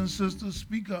brothers and sisters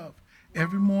speak of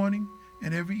every morning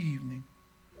and every evening,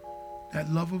 that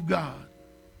love of God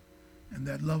and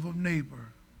that love of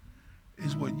neighbor,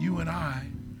 is what you and I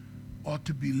ought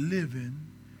to be living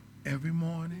every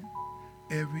morning,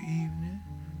 every evening,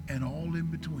 and all in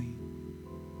between.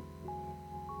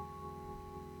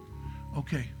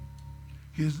 Okay,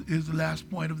 here's the last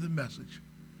point of the message.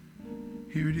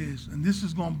 Here it is. And this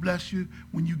is going to bless you.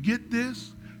 When you get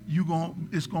this,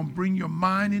 it's going to bring your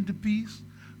mind into peace.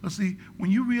 Let's see, when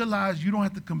you realize you don't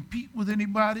have to compete with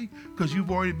anybody because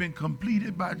you've already been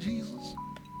completed by Jesus.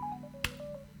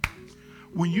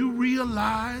 When you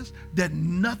realize that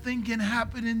nothing can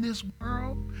happen in this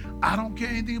world, I don't care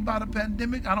anything about a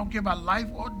pandemic, I don't care about life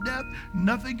or death,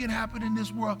 nothing can happen in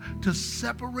this world to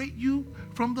separate you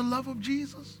from the love of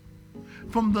Jesus,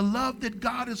 from the love that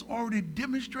God has already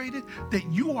demonstrated that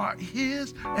you are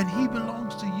his and he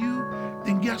belongs to you,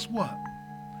 then guess what?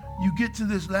 You get to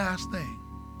this last thing.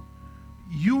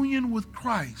 Union with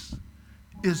Christ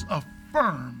is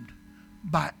affirmed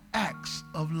by acts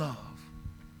of love.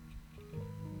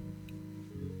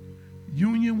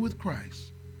 Union with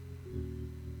Christ.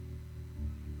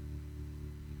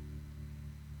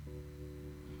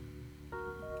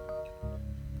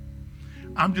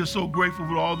 I'm just so grateful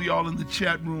for all y'all in the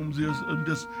chat rooms. I'm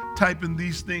just typing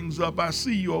these things up. I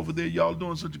see you over there. Y'all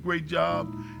doing such a great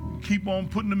job. Keep on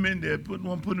putting them in there. Putting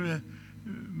them in.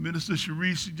 Minister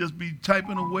Sharice should just be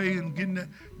typing away and getting that.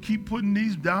 Keep putting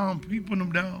these down. Keep putting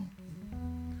them down.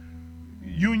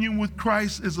 Union with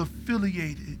Christ is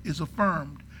affiliated, is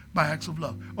affirmed by acts of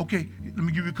love. Okay, let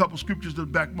me give you a couple scriptures to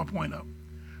back my point up.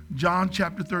 John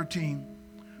chapter 13,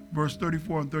 verse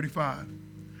 34 and 35.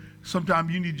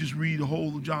 Sometimes you need to just read the whole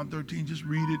of John 13. Just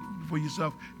read it for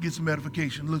yourself. Get some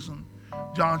edification. Listen.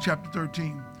 John chapter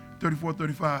 13, 34,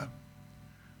 35.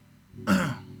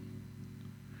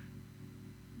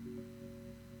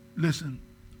 Listen.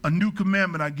 A new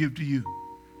commandment I give to you.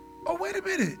 Oh, wait a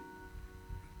minute.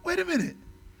 Wait a minute.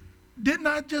 Didn't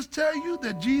I just tell you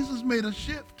that Jesus made a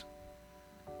shift?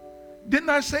 Didn't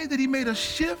I say that he made a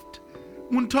shift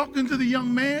when talking to the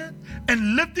young man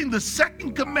and lifting the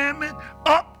second commandment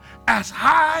up as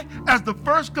high as the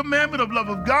first commandment of love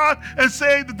of God, and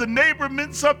saying that the neighbor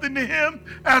meant something to him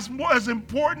as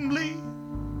importantly?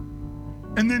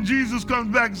 And then Jesus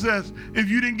comes back and says, if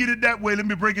you didn't get it that way, let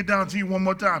me break it down to you one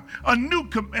more time. A new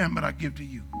commandment I give to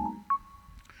you,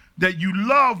 that you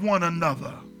love one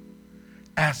another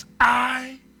as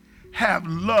I have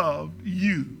loved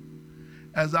you,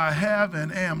 as I have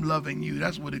and am loving you.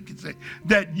 That's what it can say.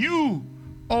 That you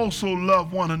also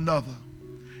love one another.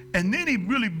 And then he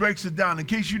really breaks it down in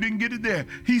case you didn't get it there.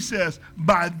 He says,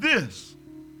 by this,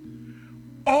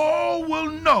 all will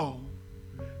know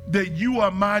that you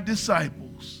are my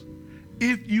disciples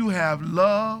if you have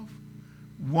love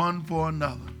one for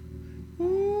another.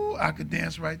 Ooh, I could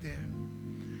dance right there.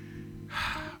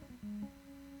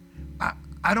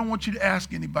 I don't want you to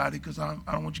ask anybody because I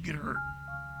don't want you to get hurt.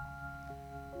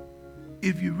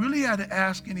 If you really had to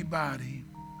ask anybody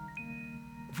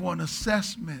for an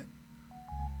assessment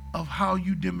of how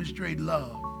you demonstrate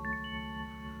love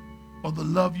or the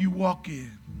love you walk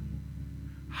in,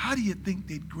 how do you think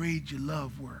they'd grade your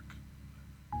love work?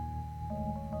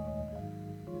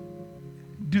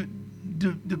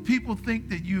 Do people think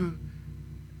that you're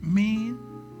mean?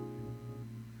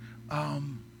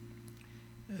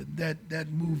 That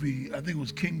movie, I think it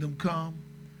was Kingdom Come,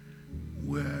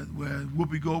 where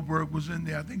Whoopi Goldberg was in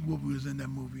there. I think Whoopi was in that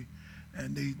movie.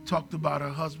 And they talked about her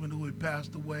husband who had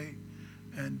passed away.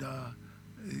 And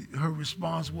her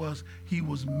response was, he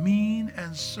was mean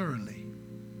and surly.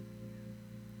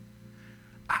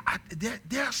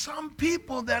 There are some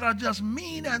people that are just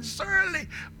mean and surly.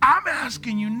 I'm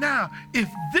asking you now, if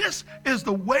this is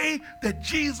the way that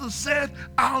Jesus said,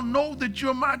 I'll know that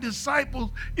you're my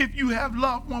disciples if you have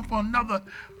love one for another,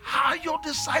 how your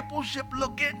discipleship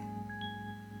looking?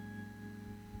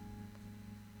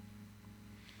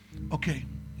 Okay,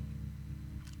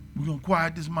 we're going to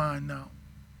quiet this mind now.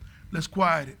 Let's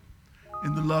quiet it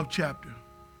in the love chapter.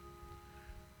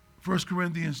 1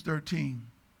 Corinthians 13.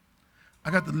 I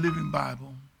got the Living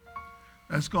Bible.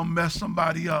 That's going to mess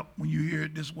somebody up when you hear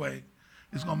it this way.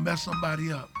 It's going to mess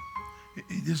somebody up.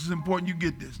 This is important you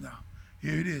get this now.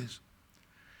 Here it is.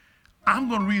 I'm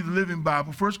going to read the Living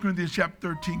Bible, 1 Corinthians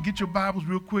chapter 13. Get your Bibles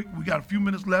real quick. We got a few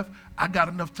minutes left. I got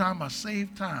enough time. I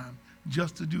saved time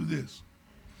just to do this.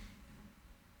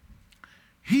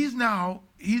 He's now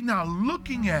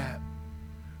looking at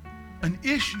an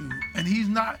issue, and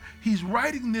he's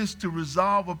writing this to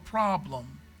resolve a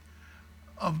problem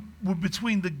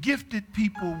between the gifted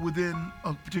people within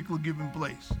a particular given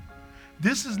place.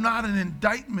 This is not an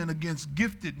indictment against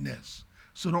giftedness,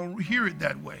 so don't hear it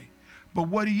that way. But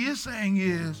what he is saying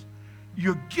is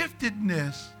your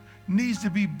giftedness needs to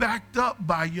be backed up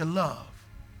by your love.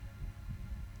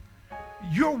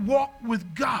 Your walk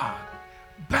with God,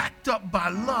 backed up by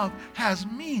love, has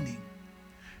meaning.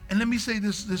 And let me say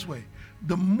this way.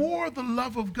 The more the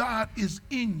love of God is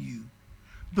in you,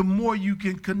 the more you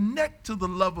can connect to the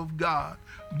love of God,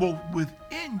 both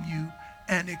within you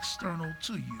and external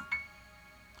to you.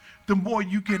 The more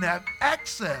you can have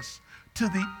access to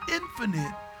the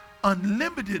infinite,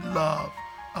 unlimited love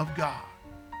of God.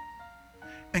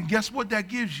 And guess what that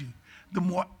gives you? The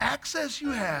more access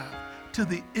you have to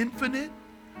the infinite,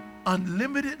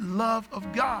 unlimited love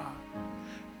of God,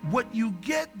 what you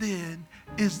get then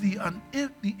is the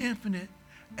infinite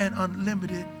and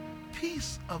unlimited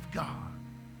peace of God.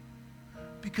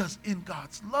 Because in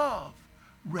God's love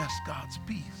rests God's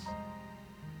peace.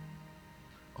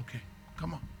 Okay,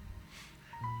 come on.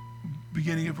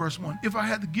 Beginning in verse 1. If I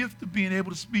had the gift of being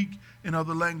able to speak in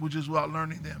other languages without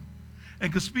learning them,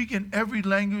 and could speak in every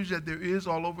language that there is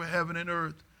all over heaven and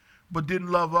earth, but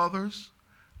didn't love others,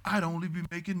 I'd only be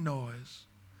making noise.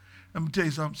 Let me tell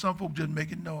you something. Some folk just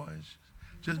making noise.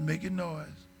 Just making noise.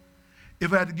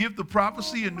 If I had the gift of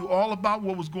prophecy and knew all about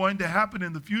what was going to happen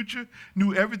in the future,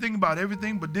 knew everything about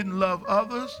everything, but didn't love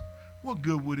others, what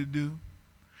good would it do?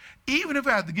 Even if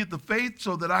I had to get the faith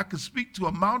so that I could speak to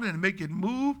a mountain and make it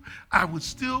move, I would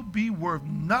still be worth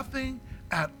nothing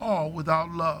at all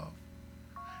without love.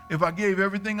 If I gave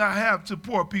everything I have to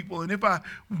poor people, and if I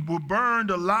were burned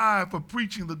alive for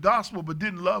preaching the gospel but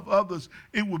didn't love others,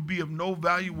 it would be of no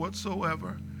value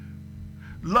whatsoever.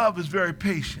 Love is very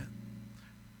patient.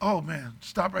 Oh man,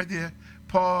 stop right there.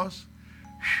 Pause.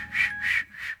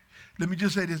 Let me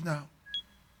just say this now.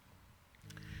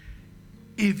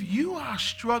 If you are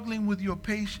struggling with your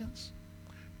patience,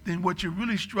 then what you're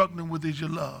really struggling with is your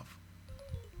love.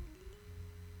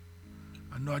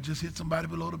 I know I just hit somebody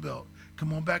below the belt.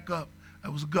 Come on back up.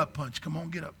 That was a gut punch. Come on,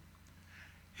 get up.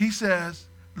 He says,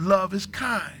 love is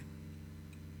kind.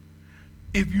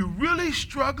 If you're really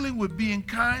struggling with being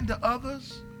kind to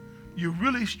others, you're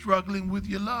really struggling with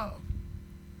your love.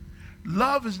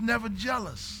 Love is never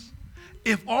jealous.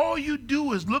 If all you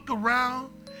do is look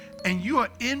around and you are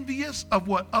envious of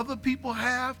what other people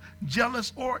have,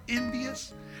 jealous or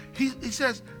envious, he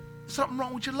says, something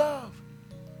wrong with your love.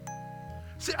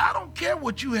 See, I don't care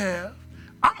what you have.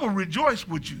 I'm going to rejoice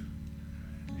with you.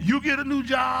 You get a new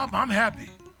job, I'm happy.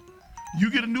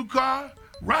 You get a new car,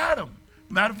 ride them.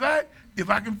 Matter of fact, if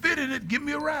I can fit in it, give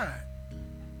me a ride.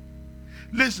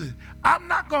 Listen, I'm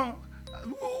not going to,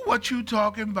 what you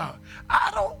talking about?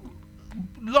 I don't,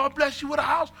 Lord bless you with a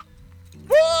house.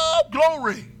 Woo,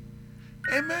 glory.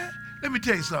 Amen. Let me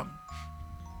tell you something.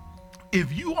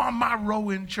 If you are my row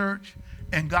in church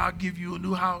and God give you a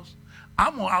new house,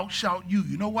 I'm going to outshout you.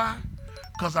 You know why?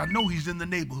 Because I know he's in the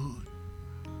neighborhood.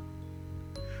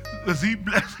 Because he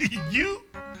blessing you,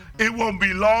 it won't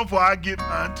be long before I get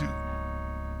mine too.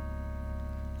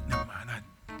 Never mind.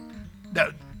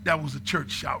 That was a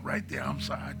church shout right there. I'm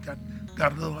sorry. I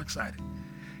got a little excited.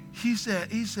 He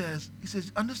says,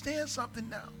 understand something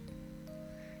now.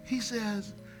 He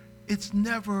says, it's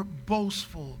never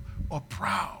boastful or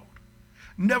proud,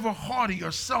 never haughty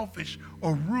or selfish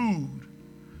or rude.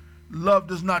 Love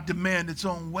does not demand its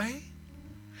own way.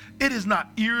 It is not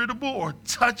irritable or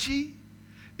touchy.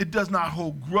 It does not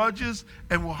hold grudges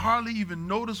and will hardly even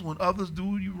notice when others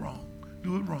do it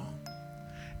wrong.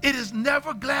 It is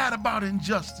never glad about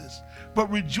injustice, but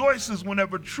rejoices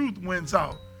whenever truth wins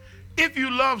out. If you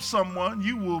love someone,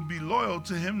 you will be loyal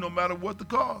to him no matter what the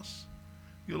cost.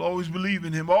 You'll always believe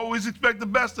in him, always expect the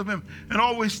best of him, and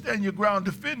always stand your ground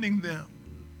defending them.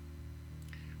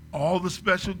 All the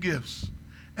special gifts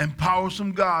and powers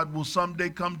from God will someday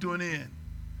come to an end.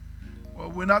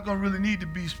 Well, we're not going to really need to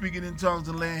be speaking in tongues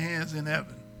and laying hands in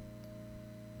heaven.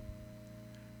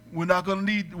 We're not going to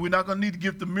need the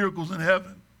gift of miracles in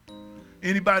heaven.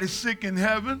 Anybody sick in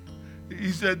heaven?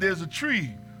 He said there's a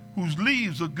tree whose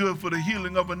leaves are good for the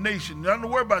healing of a nation. You don't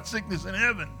worry about sickness in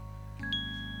heaven.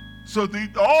 So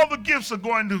all the gifts are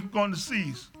going to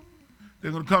cease.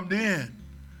 They're going to come to an end.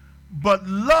 But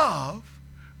love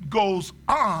goes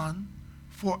on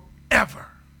forever.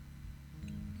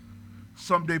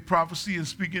 someday prophecy and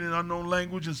speaking in unknown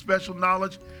language and special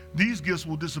knowledge, these gifts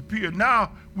will disappear.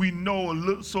 Now we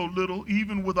know so little,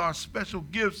 even with our special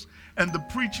gifts, and the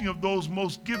preaching of those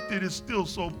most gifted is still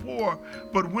so poor.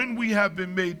 But when we have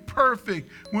been made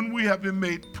perfect, when we have been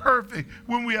made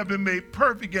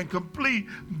perfect and complete,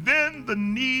 then the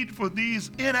need for these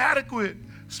inadequate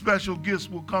special gifts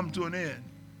will come to an end,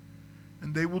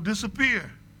 and they will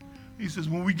disappear. He says,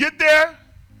 when we get there,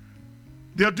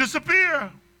 they'll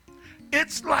disappear.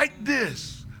 It's like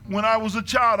this. When I was a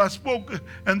child, I spoke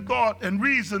and thought and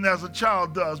reasoned as a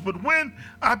child does. But when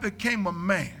I became a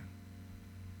man,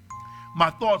 my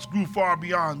thoughts grew far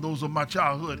beyond those of my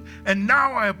childhood. And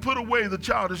now I have put away the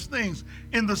childish things.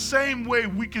 In the same way,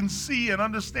 we can see and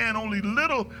understand only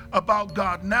little about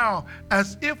God now,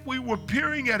 as if we were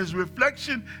peering at his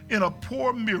reflection in a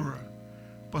poor mirror.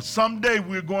 But someday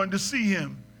we're going to see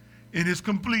him in his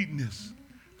completeness,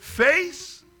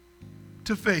 face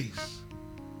to face.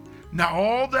 Now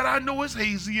all that I know is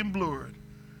hazy and blurred,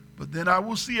 but then I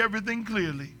will see everything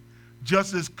clearly,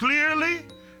 just as clearly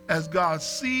as God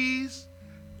sees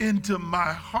into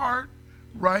my heart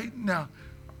right now.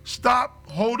 Stop,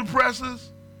 hold the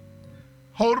presses,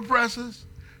 hold the presses.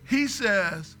 He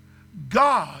says,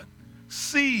 God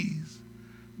sees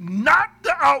not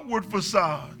the outward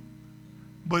facade,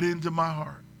 but into my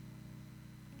heart.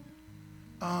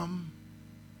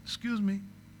 Excuse me.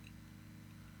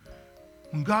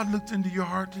 When God looked into your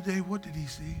heart today, what did he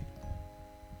see?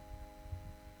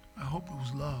 I hope it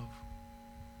was love.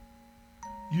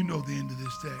 You know the end of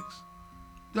this text.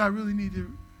 Do I really need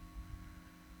to?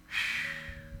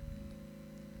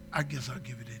 I guess I'll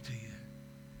give it to you.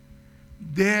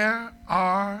 There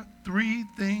are three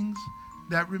things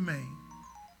that remain: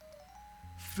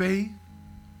 faith,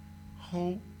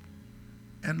 hope,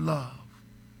 and love.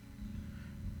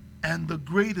 And the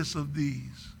greatest of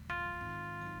these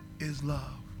is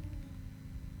love.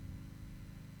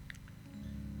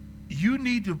 You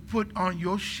need to put on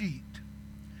your sheet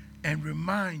and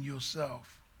remind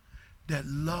yourself that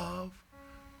love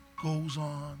goes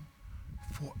on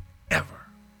forever.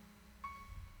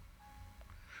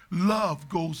 Love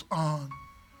goes on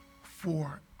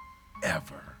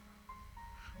forever.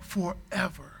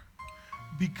 Forever.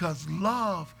 Because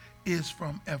love is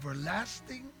from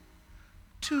everlasting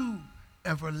to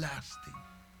everlasting.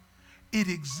 It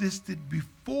existed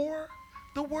before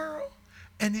the world,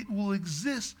 and it will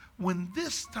exist when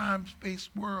this time-space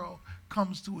world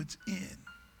comes to its end.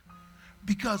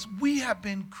 Because we have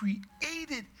been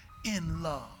created in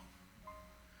love.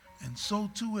 And so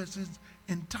too is his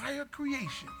entire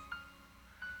creation,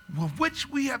 with which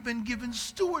we have been given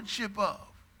stewardship of.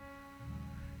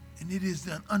 And it is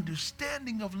an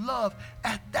understanding of love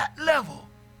at that level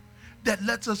that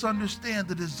lets us understand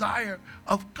the desire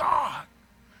of God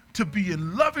to be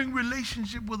in loving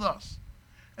relationship with us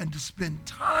and to spend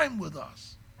time with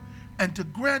us and to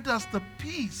grant us the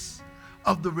peace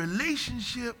of the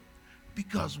relationship,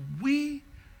 because we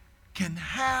can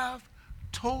have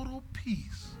total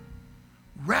peace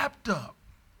wrapped up,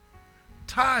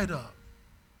 tied up,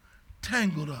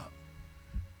 tangled up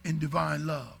in divine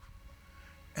love.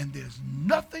 And there's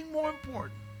nothing more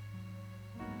important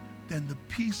than the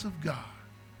peace of God,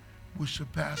 which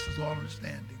surpasses all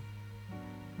understanding,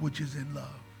 which is in love.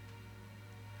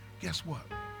 Guess what?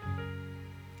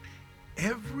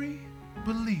 Every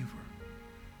believer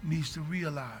needs to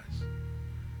realize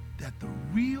that the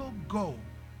real goal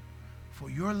for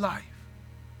your life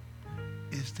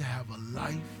is to have a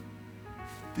life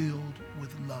filled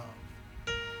with love.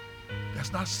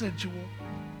 That's not sensual.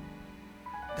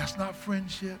 That's not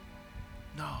friendship.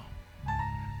 No.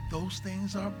 Those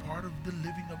things are part of the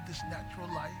living of this natural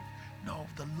life. No,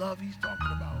 the love he's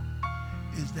talking about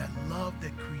is that love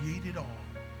that created all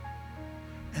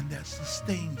and that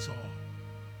sustains all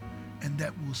and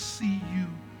that will see you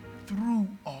through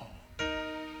all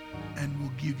and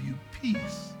will give you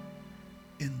peace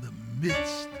in the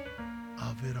midst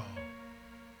of it all.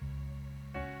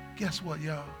 Guess what,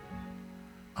 y'all?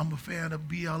 I'm a fan of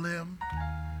BLM,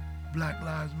 Black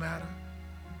Lives Matter,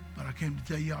 but I came to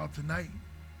tell y'all tonight,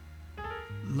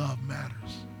 love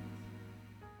matters.